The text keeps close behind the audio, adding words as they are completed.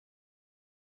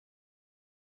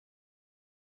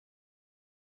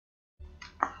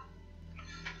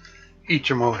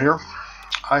Eychimo here.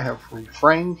 I have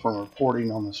refrained from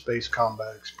reporting on the space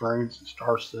combat experience in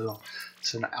Star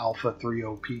Citizen Alpha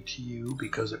 3.0 PTU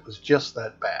because it was just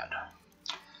that bad.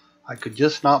 I could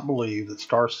just not believe that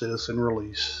Star Citizen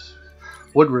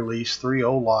would release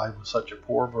 3.0 Live with such a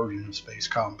poor version of space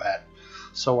combat,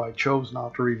 so I chose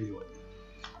not to review it.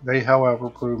 They, however,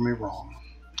 proved me wrong.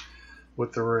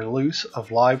 With the release of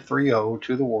Live 3.0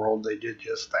 to the world, they did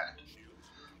just that.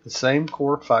 The same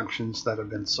core functions that have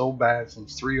been so bad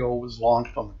since 3.0 was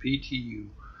launched on the PTU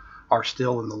are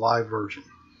still in the live version.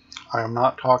 I am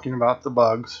not talking about the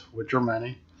bugs, which are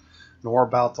many, nor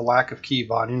about the lack of key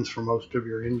bindings for most of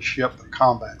your in-ship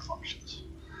combat functions.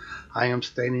 I am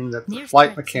stating that the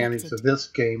flight mechanics of this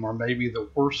game are maybe the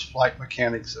worst flight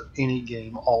mechanics of any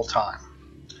game all time.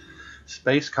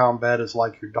 Space combat is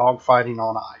like you're dogfighting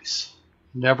on ice.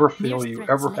 Never feel you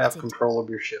ever have control of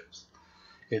your ships.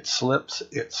 It slips,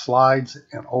 it slides,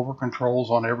 and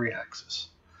over-controls on every axis.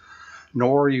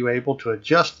 Nor are you able to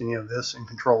adjust any of this in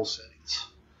control settings.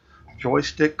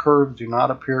 Joystick curves do not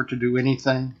appear to do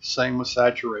anything, same with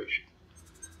saturation.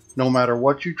 No matter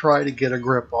what you try to get a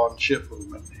grip on ship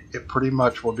movement, it pretty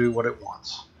much will do what it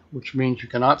wants, which means you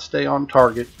cannot stay on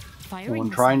target, and when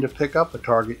trying to pick up a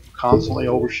target, you constantly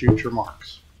overshoot your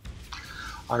marks.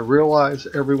 I realize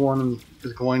everyone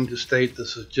is going to state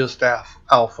this is just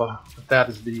alpha, but that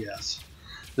is BS.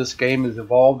 This game is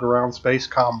evolved around space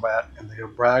combat, and they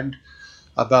have bragged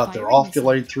about their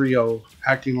off-delayed 3.0,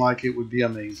 acting like it would be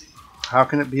amazing. How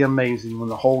can it be amazing when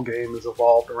the whole game is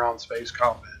evolved around space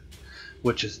combat,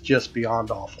 which is just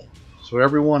beyond awful? So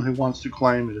everyone who wants to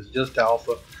claim it is just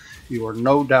alpha, you are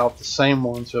no doubt the same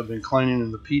ones who have been claiming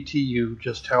in the PTU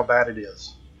just how bad it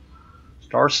is.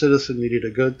 Star Citizen needed a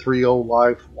good 3.0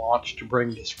 live launch to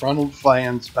bring disgruntled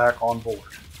fans back on board.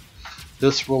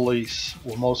 This release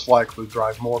will most likely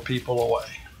drive more people away.